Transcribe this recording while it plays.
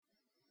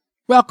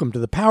Welcome to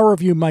the Power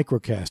of You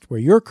microcast, where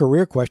your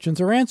career questions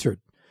are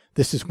answered.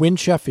 This is Win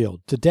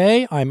Sheffield.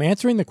 Today, I'm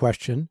answering the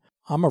question,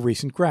 I'm a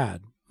recent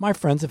grad. My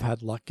friends have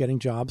had luck getting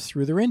jobs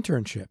through their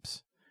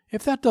internships.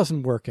 If that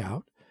doesn't work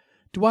out,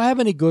 do I have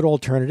any good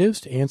alternatives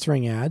to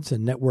answering ads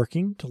and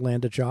networking to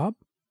land a job?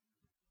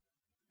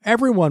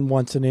 Everyone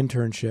wants an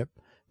internship,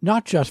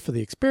 not just for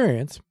the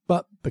experience,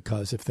 but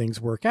because if things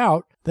work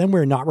out, then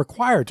we're not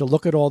required to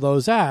look at all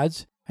those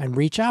ads and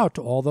reach out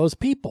to all those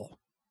people.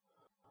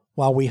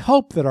 While we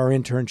hope that our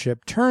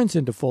internship turns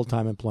into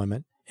full-time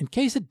employment, in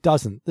case it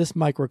doesn't, this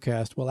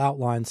microcast will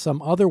outline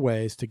some other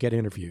ways to get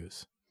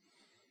interviews.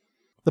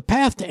 The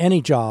path to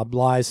any job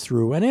lies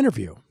through an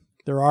interview.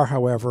 There are,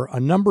 however, a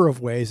number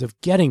of ways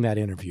of getting that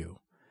interview.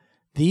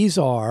 These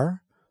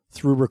are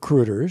through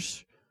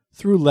recruiters,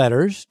 through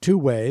letters, two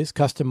ways,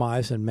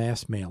 customized and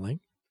mass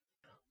mailing,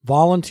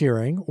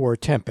 volunteering or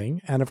temping,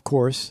 and of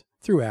course,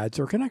 through ads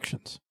or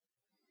connections.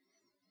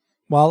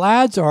 While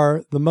ads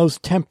are the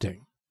most tempting,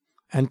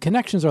 and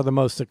connections are the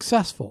most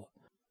successful,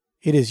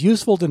 it is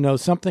useful to know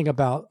something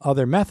about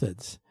other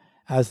methods,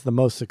 as the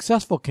most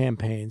successful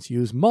campaigns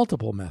use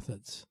multiple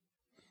methods.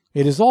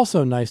 It is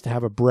also nice to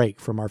have a break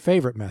from our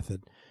favorite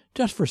method,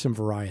 just for some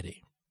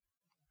variety.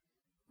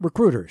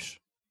 Recruiters.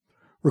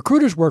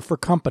 Recruiters work for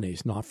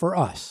companies, not for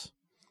us.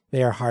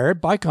 They are hired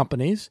by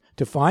companies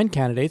to find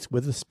candidates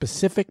with a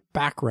specific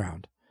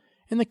background.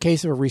 In the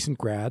case of a recent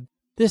grad,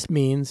 this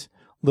means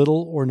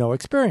little or no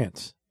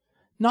experience.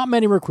 Not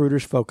many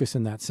recruiters focus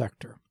in that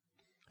sector.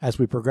 As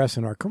we progress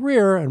in our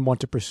career and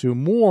want to pursue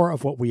more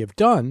of what we have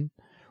done,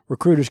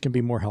 recruiters can be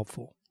more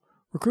helpful.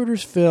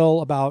 Recruiters fill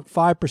about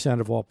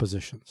 5% of all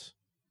positions.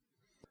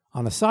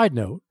 On a side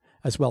note,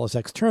 as well as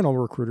external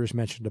recruiters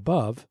mentioned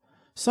above,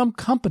 some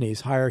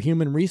companies hire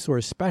human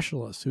resource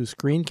specialists who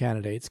screen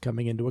candidates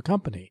coming into a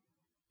company.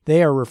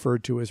 They are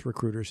referred to as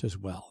recruiters as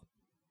well.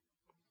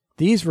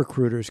 These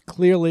recruiters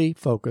clearly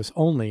focus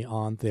only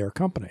on their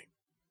company.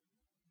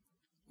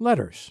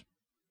 Letters.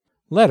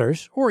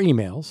 Letters, or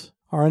emails,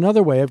 are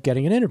another way of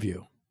getting an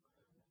interview.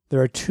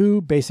 There are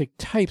two basic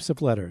types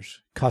of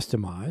letters: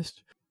 customized,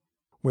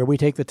 where we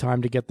take the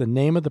time to get the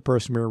name of the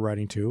person we are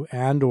writing to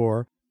and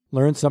or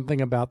learn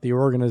something about the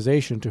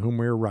organization to whom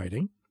we are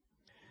writing.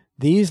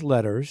 These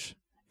letters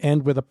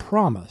end with a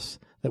promise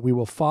that we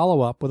will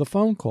follow up with a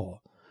phone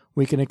call.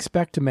 We can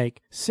expect to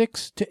make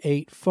 6 to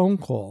 8 phone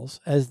calls,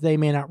 as they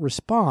may not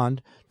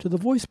respond to the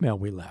voicemail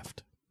we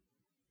left.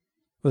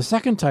 The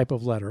second type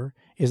of letter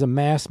is a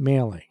mass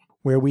mailing,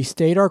 where we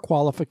state our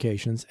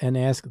qualifications and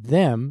ask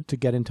them to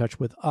get in touch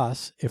with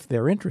us if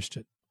they're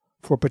interested.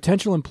 For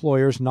potential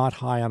employers not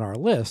high on our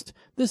list,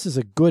 this is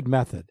a good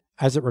method,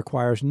 as it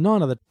requires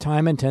none of the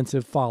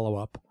time-intensive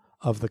follow-up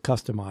of the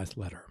customized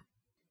letter.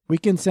 We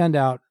can send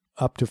out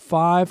up to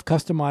 5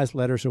 customized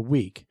letters a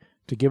week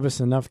to give us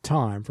enough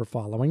time for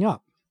following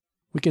up.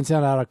 We can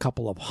send out a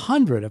couple of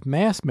hundred of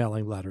mass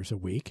mailing letters a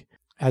week,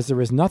 as there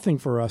is nothing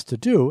for us to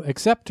do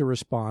except to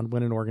respond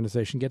when an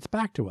organization gets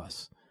back to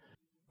us.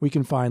 We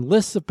can find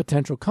lists of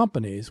potential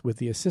companies with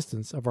the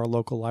assistance of our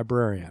local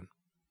librarian.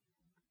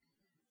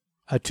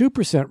 A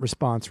 2%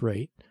 response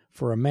rate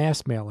for a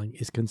mass mailing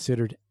is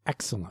considered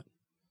excellent.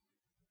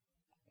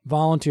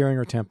 Volunteering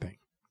or temping.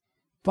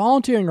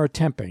 Volunteering or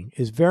temping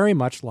is very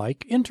much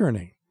like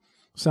interning.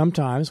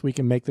 Sometimes we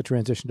can make the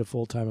transition to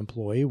full-time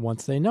employee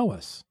once they know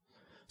us.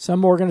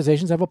 Some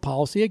organizations have a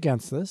policy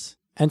against this,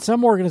 and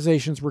some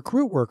organizations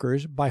recruit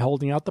workers by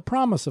holding out the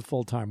promise of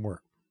full-time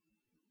work.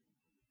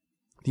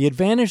 The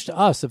advantage to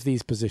us of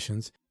these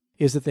positions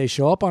is that they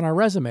show up on our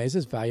resumes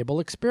as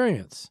valuable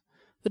experience.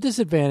 The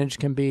disadvantage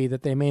can be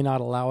that they may not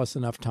allow us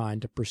enough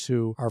time to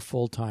pursue our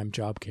full-time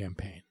job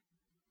campaign.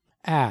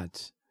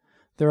 Ads.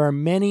 There are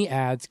many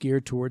ads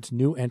geared towards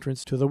new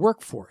entrants to the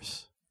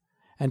workforce,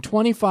 and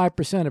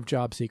 25% of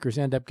job seekers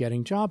end up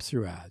getting jobs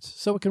through ads,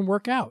 so it can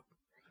work out.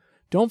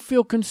 Don't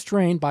feel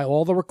constrained by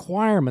all the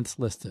requirements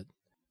listed.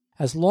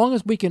 As long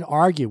as we can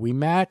argue we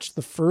match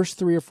the first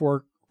 3 or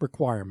 4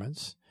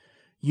 requirements,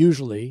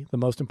 usually the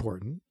most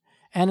important,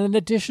 and an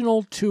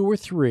additional 2 or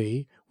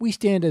 3, we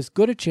stand as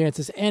good a chance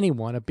as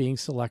anyone of being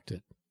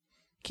selected.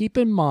 Keep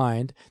in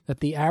mind that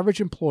the average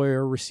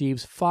employer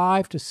receives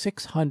 500 to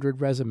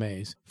 600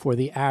 resumes for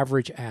the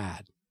average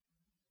ad.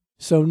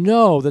 So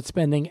know that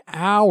spending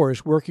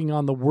hours working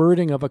on the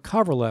wording of a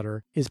cover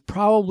letter is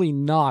probably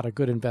not a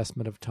good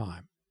investment of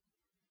time.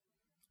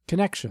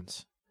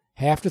 Connections.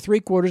 Half to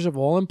 3/4 of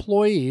all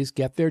employees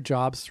get their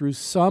jobs through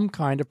some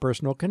kind of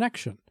personal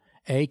connection,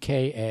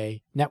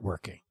 aka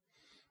networking.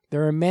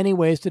 There are many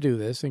ways to do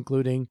this,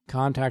 including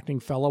contacting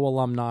fellow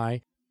alumni,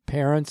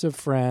 parents of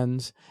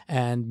friends,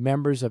 and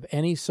members of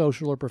any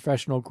social or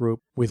professional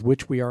group with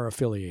which we are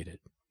affiliated.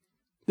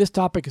 This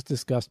topic is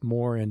discussed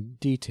more in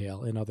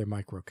detail in other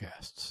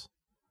microcasts.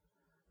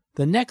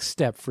 The next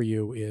step for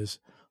you is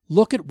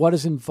look at what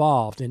is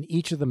involved in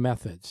each of the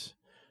methods.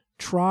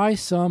 Try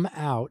some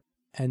out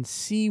and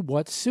see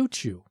what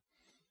suits you.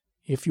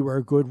 If you are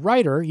a good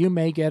writer, you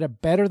may get a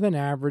better than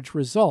average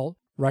result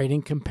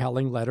writing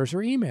compelling letters or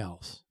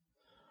emails.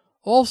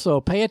 Also,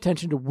 pay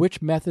attention to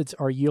which methods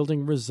are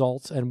yielding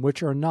results and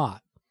which are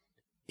not.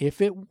 If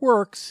it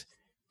works,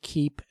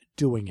 keep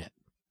doing it.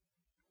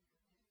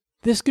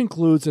 This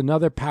concludes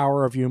another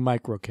Power of You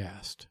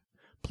microcast.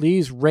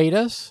 Please rate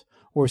us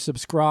or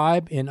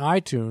subscribe in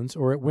iTunes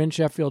or at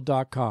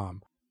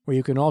winsheffield.com, where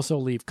you can also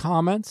leave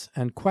comments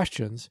and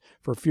questions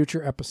for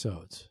future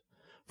episodes.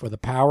 For the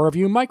Power of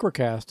You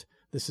microcast,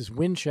 this is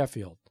Win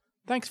Sheffield.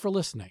 Thanks for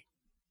listening.